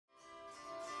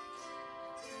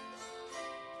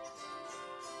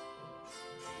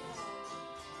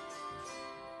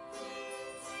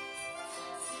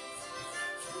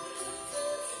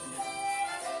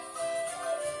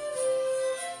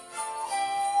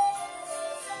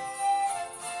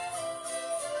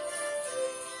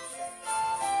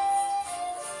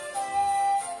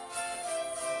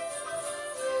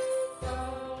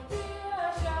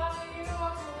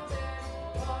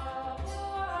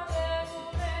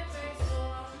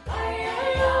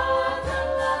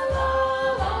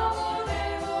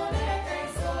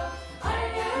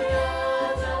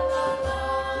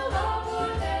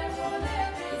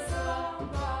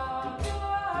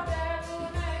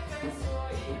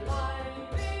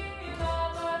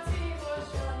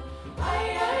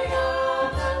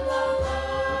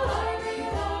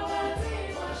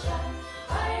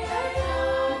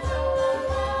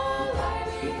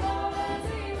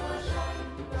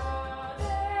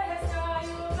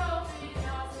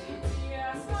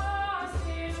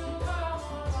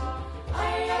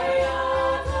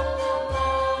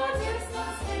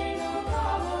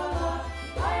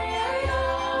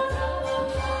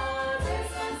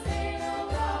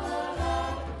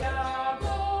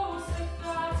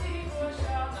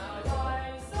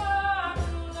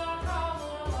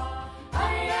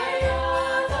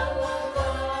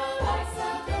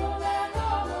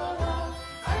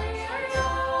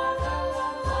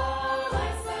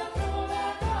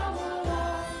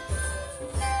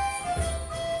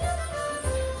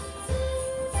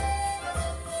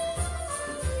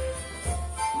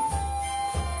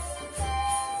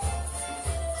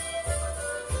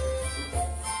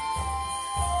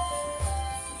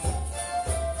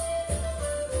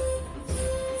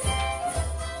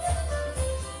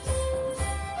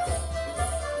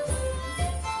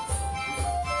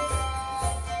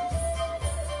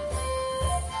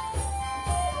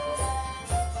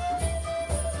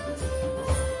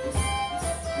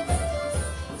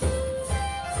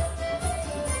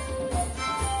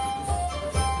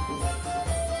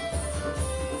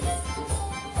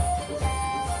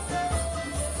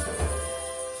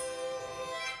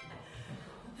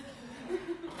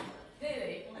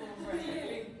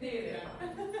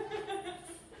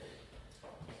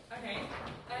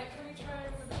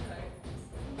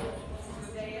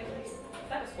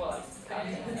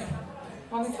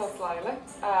Mani sauc Laile,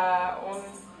 un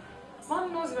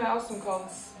man nozīmē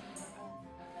Austrumkalns.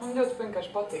 Man ļoti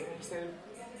vienkārši patīk,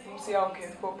 mums ir jauki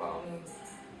iet kopā, un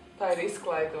tā ir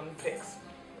izklaide un prieks.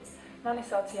 Mani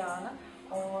sauc Jāna,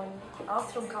 un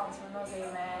Austrumkalns man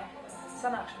nozīmē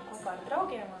sanākšanu kopā ar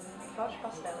draugiem un forši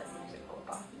paspēlēt mūziku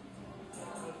kopā.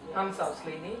 Mani sauc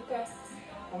Līnīte,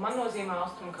 un man nozīmē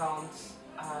Austrumkalns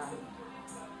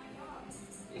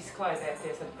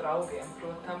izklaidēties ar draugiem,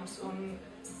 protams, un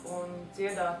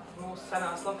dziedāt mūsu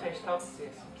senās latviešu tautas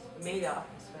dziesmas, mīļā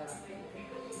atmosfērā.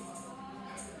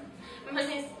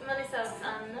 Mani sauc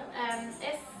Anna.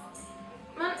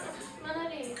 Man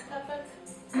arī tāpat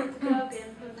draugiem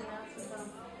nozīmē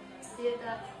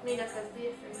dziedāt mīļākās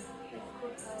dziesmas.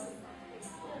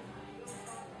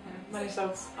 Mani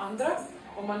sauc Andra,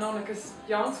 un man nav nekas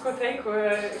jauns, ko teikt, ko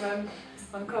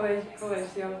man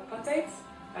kolēģis jau pateica.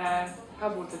 Kā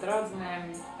būt ar draudzenēm,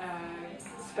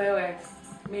 spēlēt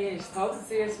mīļas tautas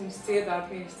dziesmas, dziedāt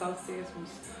mīļas tautas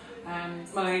dziesmas.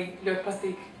 Man arī ļoti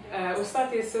patīk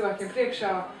uzstāties cilvēkiem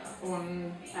priekšā, un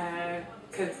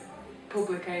kad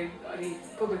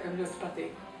publikam ļoti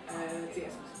patīk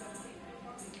dziesmas.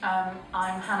 I'm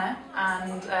Hannah,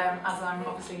 and as I'm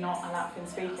obviously not a Latvian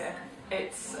speaker,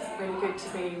 it's really good to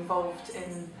be involved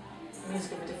in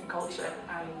music of a different culture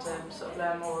and sort of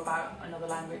learn more about another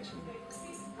language and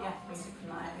music from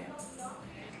that area.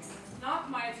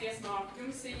 Nākamajā dziesmā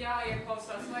jums ir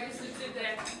jāieklausās, lai jūs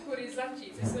dzirdētu, kur ir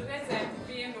zaķīts. Es varu redzēt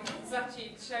vienu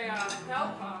zaķīti šajā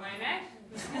telpā, vai ne?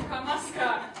 Kā maskā.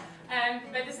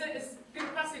 Bet es gribu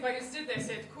prasīt, vai jūs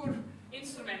dzirdēsiet, kur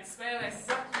instruments spēlēs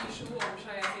zaķīšu lomu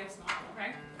šajā dziesmā.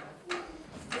 Okay?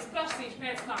 Es prasīšu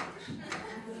pēc tam.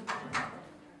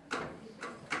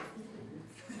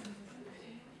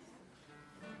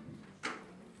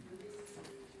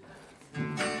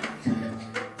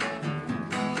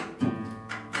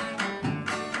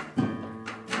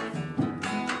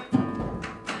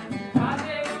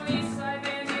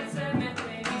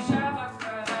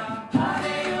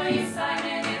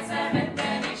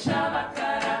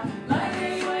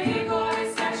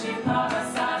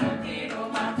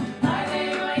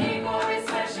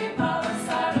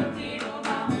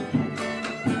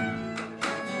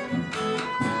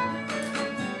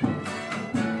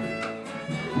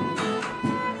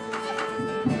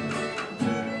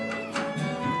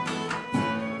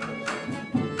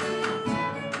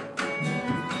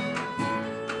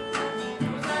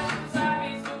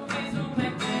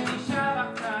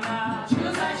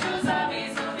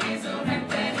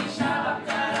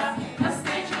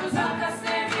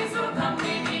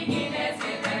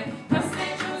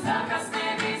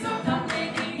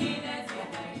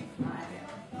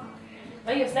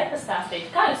 Vai jūs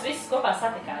nepastāstīt, kā jūs visi kopā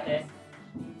satikāties?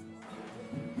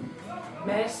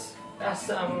 Mēs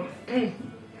esam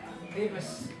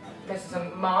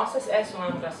māsas, es un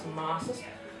Andra esam māsas,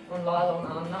 un Laila un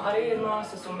Anna arī ir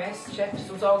māsas, un mēs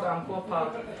četras uzaugām kopā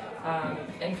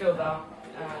Enfieldā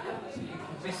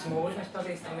visu mūžu. Mēs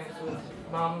pazīstamies, un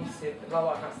mammas ir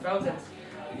labākās draudzenes.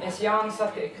 Es Jānu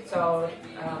satiku caur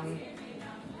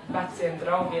veciem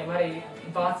draugiem arī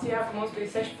Vācijā, ka mums bija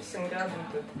 16 gadi, un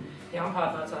tad Jāna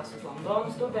pārvācās uz Londonu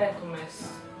studēt, un es,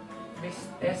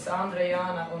 Andra,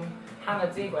 Jāna un Hanna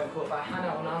dzīvojam kopā.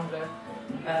 Hanna un Andra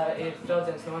ir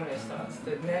draudzenes no universitātes.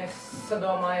 Tad mēs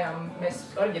sadomājām, mēs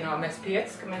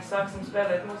 5, ka mēs sāksim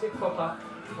spēlēt mūziku kopā.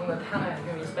 Un tad Hanna, ja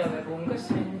viņa spēlē bungas,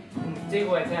 viņa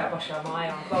dzīvoja tajā pašā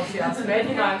mājā un klausījās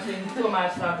mēģinājumus, viņa tomēr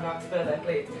sāka nākt spēlēt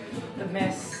līdzi. Tad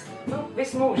mēs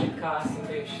visu mūžu kā esam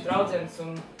bijuši draudzenes, un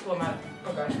tomēr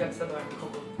pagājuši gadu sadomājām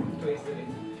kaut ko to izdarīt.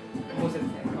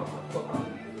 Muzicēt kaut ko kopā.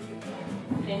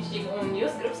 Brīnišķīgi, un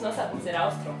jūsu grupas nosaukums ir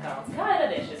Austrumkalns. Kā ir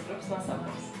radies šis grupas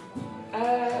nosaukums?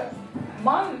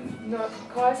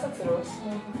 Kā es atceros,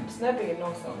 mums nebija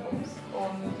nosaukums,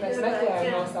 un mēs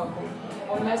meklējām nosaukumu.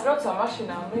 Un mēs braucām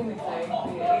mašīnā un Līnītei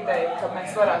bija ideja, ka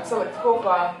mēs varētu salikt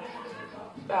kopā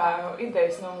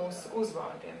idejas no mūsu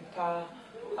uzvārdiem. Tā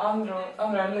Andra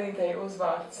un Līnītei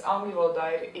uzvārds angļu valodā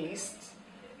ir East,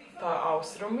 tā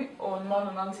austrumi, un man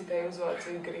un Ancitei uzvārds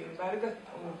ir Grīnberga,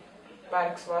 un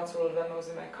Veinbergs vārds valodā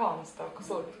nozīmē kalns, tā ka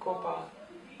salikt kopā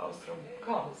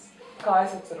Austrumkalns. Kā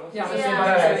es atceros? Jā.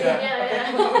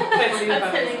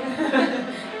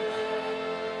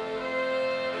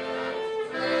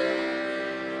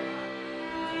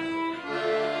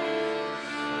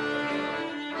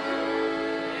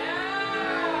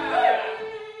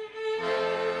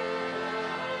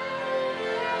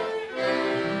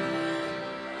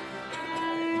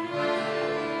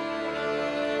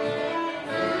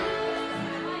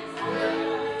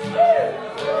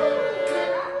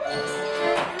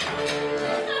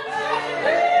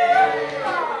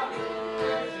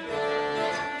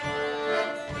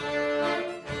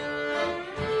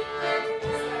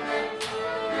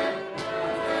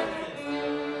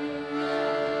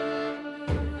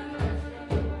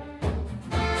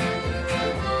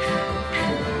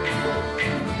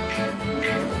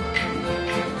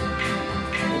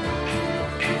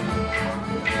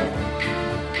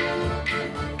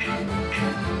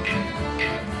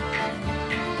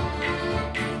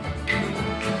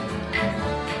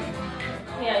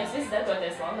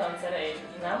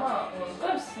 namā, un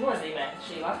ko jums nozīmē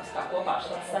šī latviskā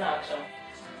kopāšanās sanākšana?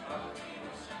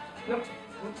 Nu,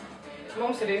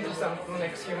 mums ir interesanti, man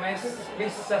liekas, jo mēs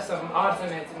visi esam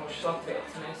ārzemē dzimuši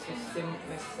latvieši.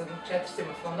 Mēs esam 4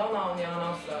 dzimuši Londonā un Jāna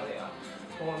Austrālijā.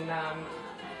 Un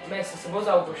mēs esam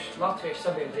uzauguši latviešu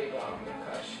sabiedrībā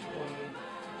vienkārši. Un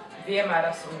vienmēr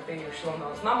esam bijuši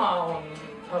Londonas namā un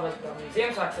pavadām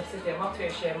Ziemassvētkus ar citiem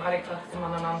latviešiem. Arī pat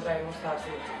man un Andrei mums tās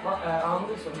ir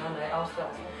Anglis un Janai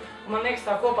Austrālis. Un man liekas,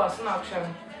 tā kopā sanākšana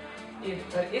ir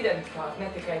par identitāti, ne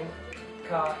tikai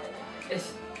kā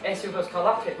es jūtos kā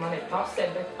latvieti, man ir pase,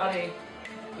 bet arī,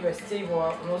 jo es dzīvo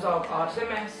un uzaugu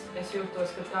ārzemēs, es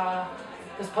jūtos, ka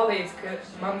tas palīdz, ka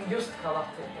man just kā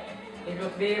latvietē. Ir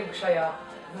ļoti viegli šajā,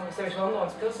 sevišķi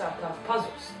Londonas pilsētā,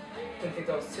 pazust. Tur ir tik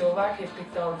daudz cilvēku, ir tik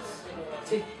daudz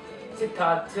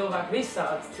citādi cilvēki,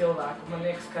 visādi cilvēki. Man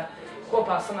liekas, ka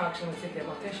kopā sanākšana ar citiem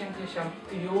latviešiem tiešām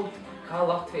tu jūti kā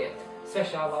latvieti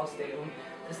svešā valstī. Un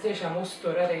tas tiešām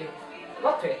uztur arī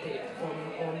latvietību.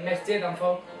 Un mēs dziedam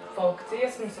folka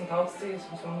dziesmas un tautas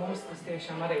dziesmas, un mums tas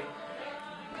tiešām arī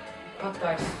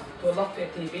patais to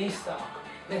latvietību īstāku.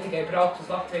 Ne tikai braukt uz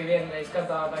Latviju vienreiz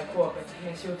gadā vai ko, bet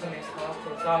mēs jūtamies kā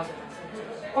latvietis ārzemēs.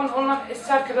 Un es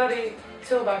ceru, ka arī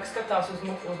cilvēki skatās uz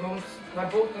mums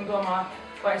varbūt un domā,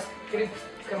 vai es gribu,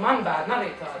 ka man bērni arī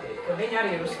tādi, ka viņi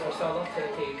arī ir uztver savu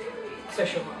latvietību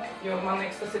svešumā. Jo man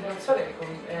liekas, tas ir ļoti svarīgi.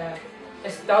 Un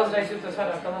es daudzreiz jūtos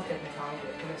vairāk kā latvieti nekā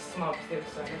anglieti, un es esmu abas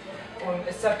divas vai ne. Un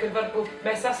es ceru, ka varbūt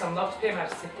mēs esam labs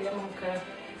piemērs citiem un ka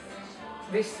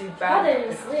visi bērni... Kādēļ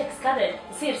jums liekas, kādēļ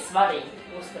tas ir svarīgi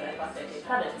uzturēt latvietību?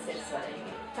 Kādēļ tas ir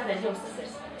svarīgi? Kādēļ jums tas ir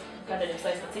svarīgi? Kādēļ jums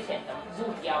liekas, ka citiem tam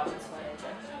būtu jābūt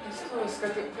svarīgi? Es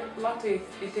uzskatu, ka Latvija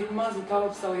ir tik maza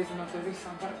tauta salīdzinot ar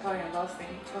visām pārējām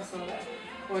valstīm pasaulē.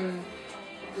 Un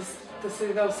tas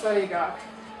ir vēl svarīgāk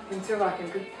tiem cilvēkiem,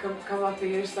 ka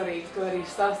Latvija ir svarīga, to arī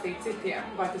stāstīt citiem.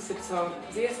 Vai tas ir caur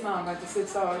dziesmām, vai tas ir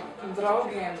caur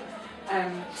draugiem,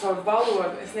 caur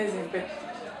valodu, es nezinu, bet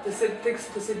tas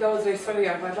ir daudzreiz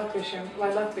svarīgāk,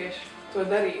 lai latvieši to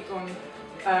darītu un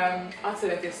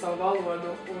atcerēties savu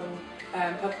valodu un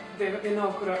pat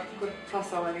vienalga, kur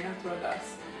pasaulē viņi atrodās.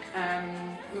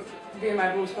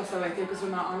 Vienmēr būs pasaulē tie, kas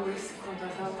runā angliski un tā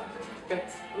tālāk,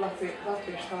 bet latviešu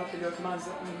tauta ir ļoti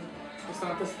maza un es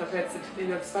domāju, tas tāpēc ir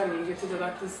ļoti svarīgi, jo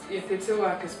citādāk ja tie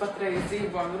cilvēki, kas patreiz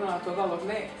dzīvo un runā to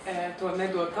valodu, to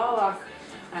nedod tālāk,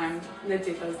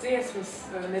 nedzīt tās dziesmas,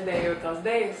 nedējot tās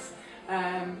dejas,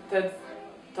 tad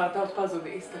tā tauta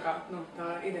pazudīs, tā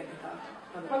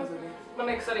identitāte pazudīs.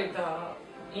 Man liekas arī tā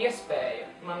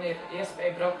iespēja, man ir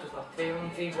iespēja braukt uz Latviju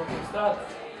un dzīvot un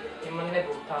strādāt. Ja man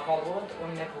nebūtu tā valoda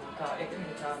un nebūtu tā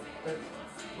identitāte, tad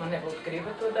man nebūtu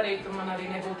griba to darīt un man arī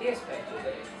nebūtu iespēja to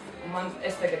darīt.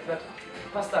 Es tagad varu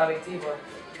pastāvīgi dzīvot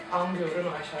angļu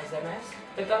runājušās zemēs,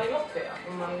 bet arī Latvijā.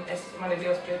 Man ir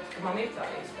liels prieks, ka man ir tā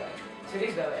iespēja. Es varu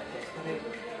izvēlēties.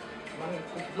 Man ir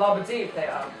laba dzīve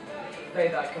tajā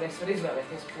veidā, kad es varu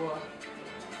izvēlēties,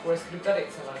 ko es gribu darīt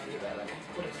savā dzīvē, vai ne?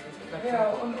 Kur es gribu darīt. Jā,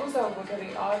 un uzaugot arī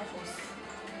ārpus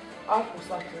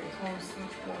Latvijas.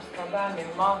 Mums kā bērniem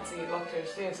mācīja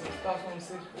latviešu dziesmas, tās mums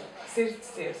ir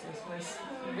sirds dziesmas. Mēs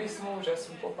visu mūžu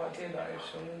esam kopā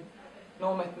dziedājuši un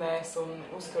nometnēs un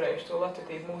uzturējuši to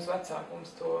latvietību. Mūsu vecāki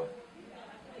mums to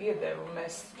iedeva.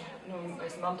 Mēs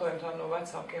mantojam tā no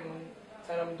vecākiem un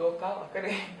ceram dot tālāk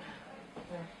arī.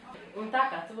 Jā. Un tā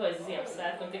kā tuvojas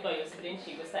Ziemassvētku, un tikko jūs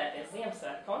brīnišķīgi uzstājāties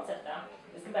Ziemassvētku koncertā,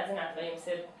 es gribētu zināt, vai jums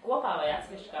ir kopā vai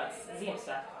atsevišķi kādas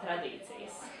Ziemassvētku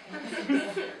tradīcijas?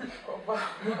 Kopā.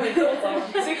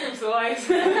 Cik jums laiks?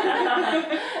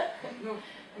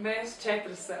 Mēs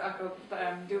 4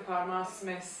 divpārmāsas,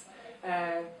 mēs,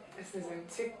 es nezinu,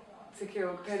 cik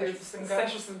ilgi pēdējos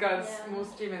 16 gadus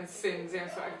mūsu ģimenes svin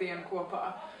Ziemassvētku dienu kopā.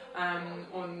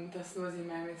 Un tas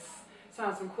nozīmē, mēs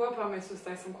sanācam kopā, mēs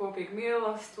uztaisam kopīgi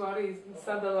mīlestību, arī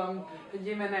sadalām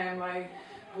ģimenēm, lai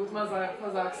būtu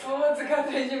mazāk slodze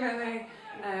katrai ģimenei.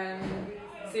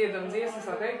 Dziedam dziesmas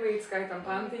ar eglīti, skaitam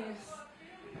pantiņas.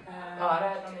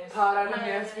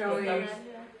 Pārēdamies pilnīgi.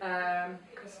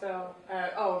 Kas vēl?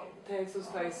 Teicu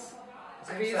uztais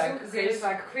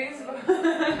Ziemassvētku kvizu.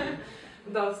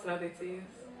 Daudz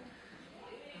tradīcijas.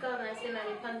 Galvenais vienmēr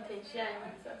ir pantiņš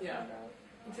jāiemācās. Jā.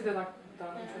 Citādāk tā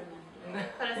mēs vienmēr.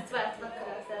 Parasti svētku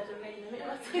vakarā sēžam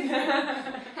mēģinām.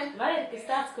 Vai ir kas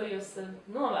tāds, ko jūs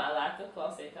novēlētu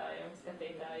klausītājiem,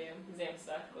 skatītājiem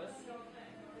Ziemassvētkos?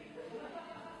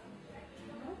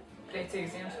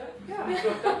 Priecīgs Ziemassvētku? Jā,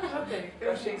 protams, noteikti.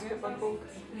 Priecīgs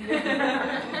piepankūkas.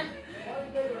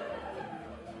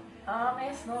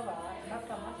 Mēs novēlētu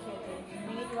katram latvietību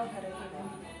mīļu vakarētību.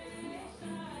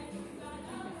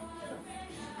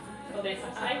 Paldies,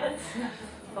 Aidens!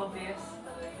 Paldies!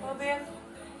 Paldies!